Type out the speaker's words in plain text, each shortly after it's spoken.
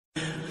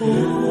السلام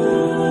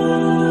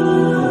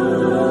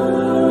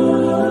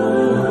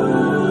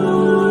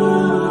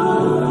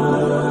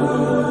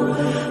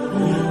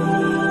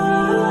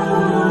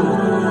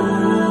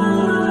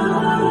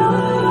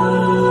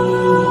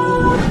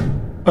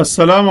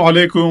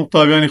علیکم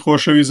قوتابیانی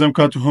خۆشەویستم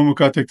کات و هەموو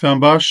کاتێکتان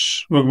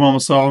باش وەک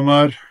مامۆستا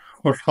عومەر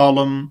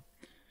خۆشحاڵم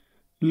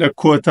لە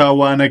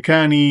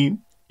کۆتاوانەکانی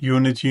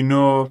یونتی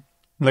نۆ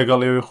لەگەڵ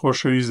ئێوەی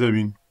خۆشەویست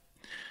دەبین.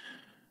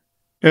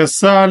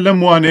 ئێستا لەم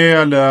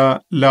وانەیە لە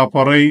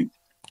لاپەڕەی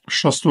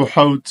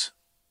 67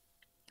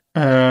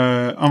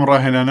 ئەم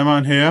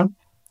ڕاهێنانەمان هەیە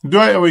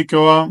دوای ئەوەی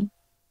کەوە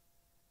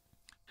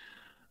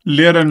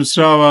لێرە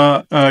نووسراوە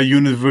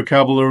یونت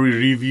ڤۆکابوڵەری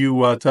ریڤیو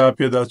واتە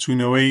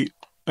پێداچوونەوەی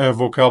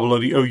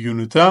vocabulary ئەو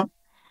یونتە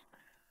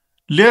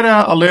لێرە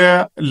ئەڵێ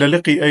لە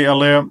لقی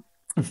ئەڵێ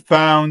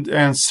found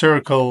and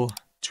circle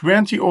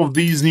 20 of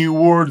these new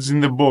words in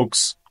the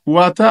books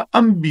واتە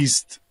ئەم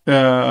 20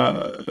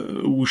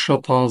 وشە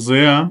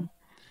تازەیە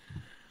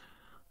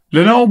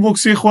لەناو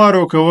بۆکسی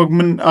خوارەوە کە وەک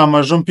من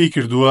ئاماژەم پێی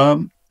کردووە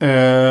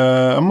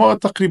ئەمە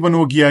تقریبەن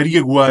وەک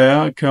یاریەک وایە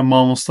کە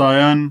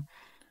مامۆستایان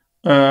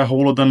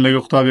هەوڵەدەن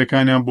لەگەڵ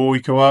قوتابیەکانیان بۆ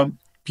ئەوەی کەوە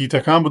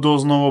پیتەکان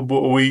بدۆزنەوە بۆ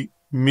ئەوەی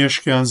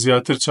مێشکیان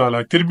زیاتر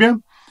چالاکتر بێن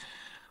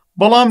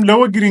بەڵام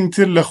لەوە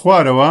گرنگتر لە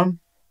خوارەوە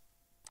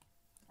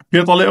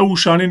پێدەڵێ ئەو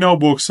وشانەی ناو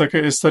بۆکسەکە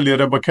ئێستا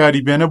لێرە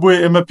بەکاری بێنە بۆیە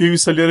ئێمە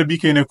پێویستە لێرە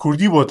بیکەینە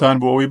کوردی بۆتان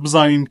بۆ ئەوەی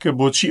بزانین کە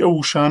بۆچی ئەو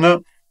وشانە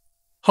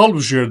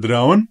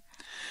هەڵبژێردراون.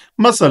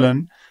 مەسەلەن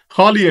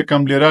خاڵی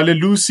یەکەم لێرە لێ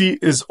Lucy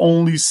is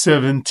only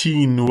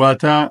 17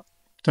 واتە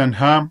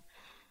تەنها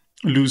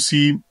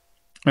لوسی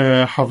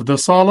 17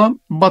 ساڵە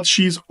but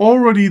she's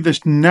already the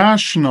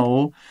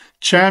national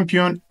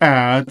champion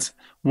at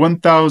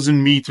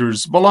 1000 meters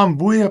بەڵام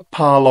بوویە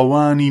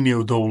پاڵەوانی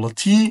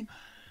نێودەوڵەتی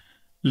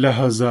لە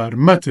 1000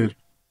 مەتر.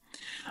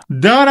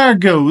 Dara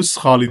goes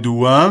خاڵی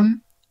دووەم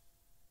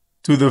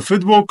to the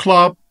football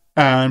club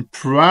and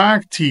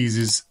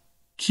practices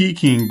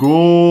kicking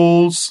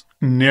goals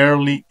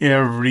nearly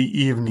every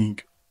evening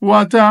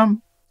واتە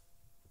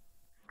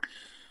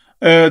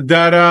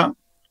دارا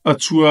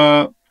ئەچووە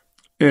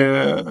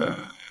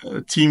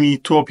تیمی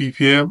تۆپی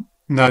پێ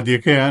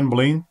نادیەکەیان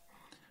بڵین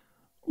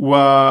و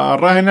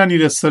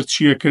ڕاهێنانی لەسەر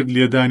چیە کرد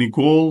لێدانی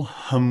گۆڵ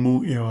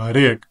هەموو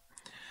ئێوارەیەک.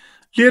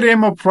 لێرە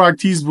ئێمە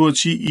پراکتیس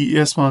بۆچی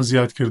ئێسمان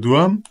زیاد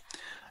کردووە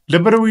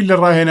لەبەرەوەی لە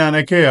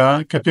ڕاهێنانەکەیە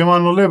کە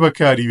پێمان وڵێ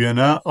بەکاری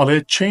بێنە ئەڵێ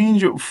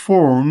change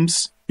forms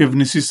if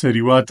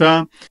necessary واتە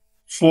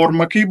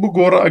فۆرمەکەی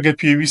بگۆڕە ئەگە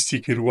پێویستی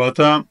کرد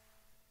واتە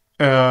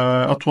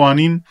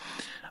ئەتوانین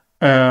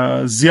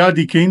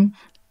زیادی کەین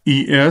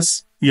ES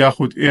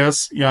یاخود S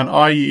یان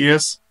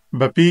IES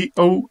بەپێی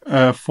ئەو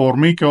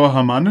فۆرمێکەوە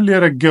هەمانە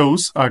لێرە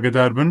گەوس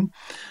ئاگدار بن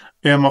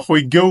ئێمە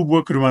خۆی گەو بۆ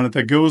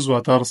کردوانەتە گەوز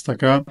واتە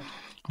ڕستەکە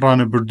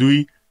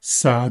ڕانەبردووی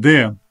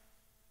سادەیە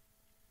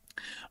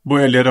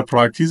بۆیە لێرە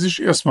پراکتیزش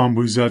ئێسمان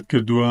بووی زیاد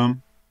کردووە.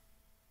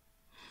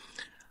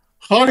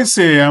 خاڵی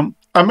سێیەم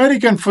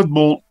American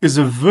football is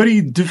a very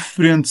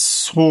different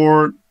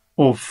sort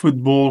of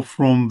football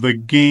from the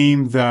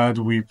game that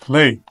we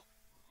play.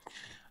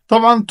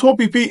 طبعا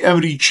تۆپی پێی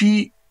ئەمریکی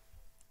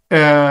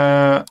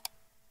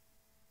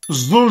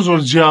زۆر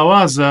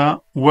جیاوازە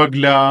وەک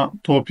لە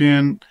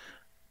تۆپێن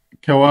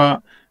کەوا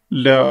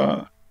لە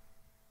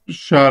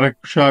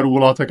شار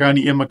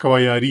وڵاتەکانی ئێمە کەوا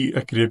یاری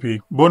ئەکرێ پێی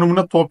بۆ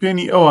نمونە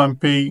تۆپێنی ئەوان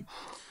پێی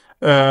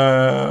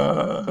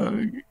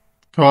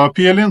کەوا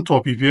پێڵێن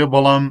تۆپی پێ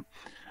بەڵام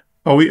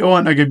ئەوەی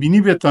ئەوان ئەگە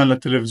بینی بێتان لە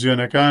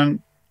تەلەڤیزیۆنەکان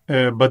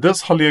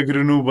بەدەست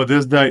هەڵیەگرن و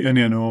بەدەست دای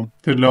ئەنێنەوە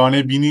تر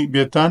لەوانەیە بینی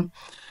بێتان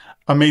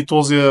ئەمەی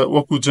تۆزێ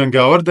وەکو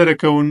جەنگاوەر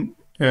دەرەکەون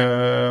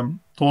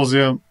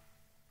تۆزێ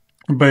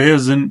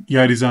بەهێزن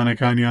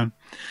یاریزانەکانیان.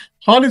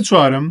 خاڵی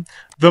چوارم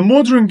The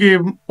modern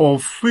game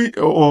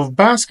of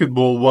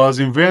basketball was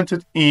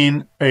invented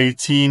in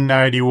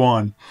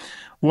 1891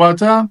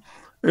 واتە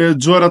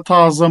جۆرە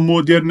تازە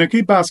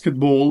مۆدێرنەکەی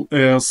باسکتبۆڵ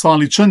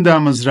ساڵی چەند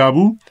دامەزرا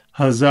بوو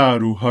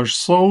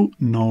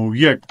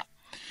 1891.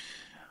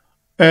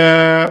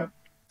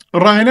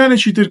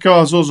 ڕاهێنانێکی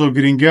ترکەوە زۆ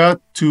گرنگە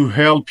to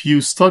help you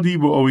study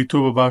بۆ ئەوەی تۆ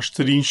بە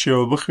باشترین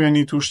شێوە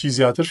بخوێنی توشتی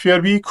زیاتر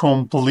فێربی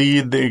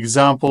complete the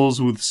examples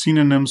with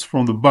synonyms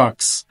from the box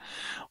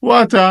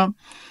واتە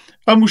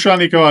ئەم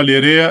وشانێکەوە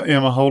لێرەیە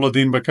ئێمە هەوڵە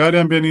دەین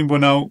بەکاریان بێنین بۆ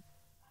ناو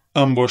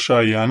ئەم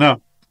بۆشاییانە.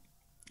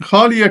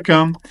 خاڵی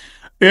یەکەم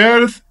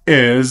Earth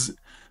is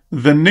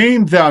the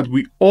name that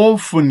we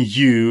often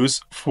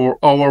use for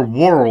our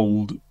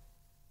world.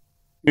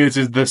 It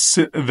is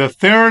the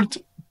third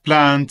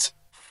planet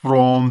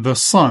from the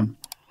sun.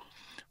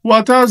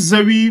 واتە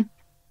زەوی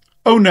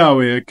ئەو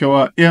ناوەیە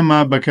کەوا ئێمە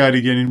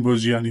بەکاری دێنین بۆ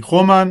ژیانی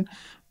خۆمان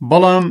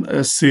بەڵام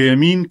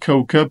سێمین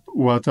کەوکەب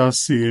واتە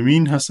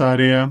سێمین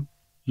هەسارەیە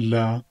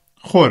لە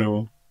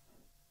خۆرەوە.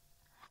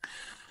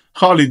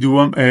 خاڵی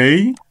دووەم A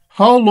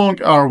How long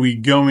are we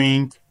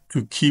going to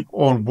keep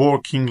on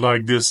working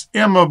like this?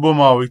 ئێمە بۆ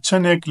ماوەی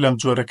چەندێک لەم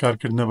جۆرە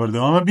کارکردنە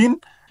بەردەوامە بین.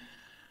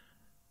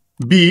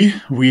 B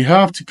We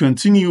have to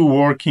continue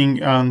working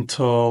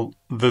until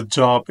the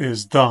job is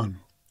done.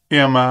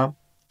 ئێمە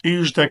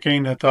ئیش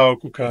دەکەین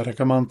هەتاوەکو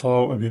کارەکەمان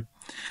تەواو ئەبێ.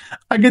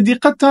 ئەگە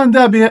دیقەتتان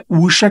دابێ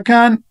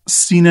وشەکان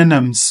سینە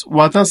نەمز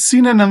واتە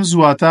سینە نەمز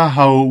واتە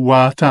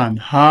هاوواتان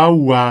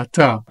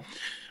هاوواتە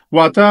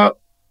واتە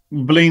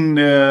بڵین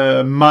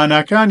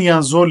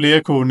ماناکانیان زۆر لە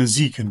یەکەوە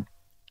نزیکن.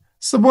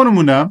 بۆ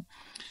نمونە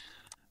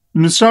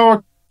نووسراوە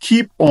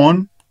keep on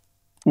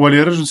و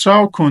لێرەش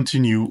نووسراوە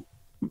continue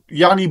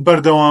یعنی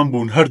بەردەوام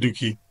بوون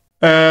هەردووکی.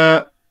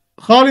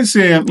 خاڵی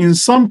سێیەم in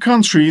some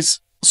countries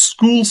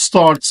school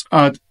starts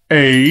at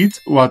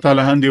 8 واتە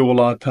لە هەندێک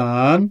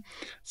وڵاتان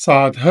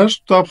ساعت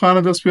 8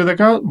 قوتابخانە دەست پێ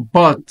دەکات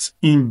but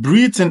in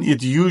Britain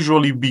it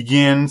usually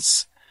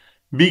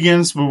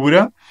begins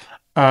ببوورە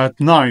at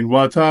 9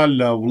 واتە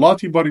لە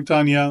وڵاتی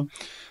بەریتانیا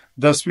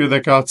دەست پێ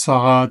دەکات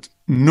ساعت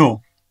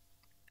 9.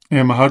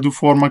 ئێمە هەردوو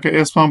فۆرمەکە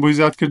ئێسمان بۆی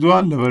زیاد کردووە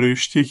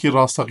لەبەرەوەی شتێکی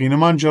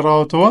ڕاستەقینەمان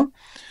جێڕاوەتەوە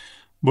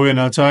بۆیە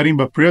ناچارین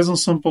بە present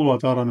simple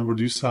واتە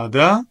ڕەنەبەردووی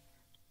سادە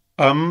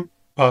ئەم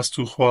پاست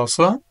و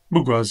خواسە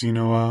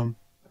بگوازینەوە.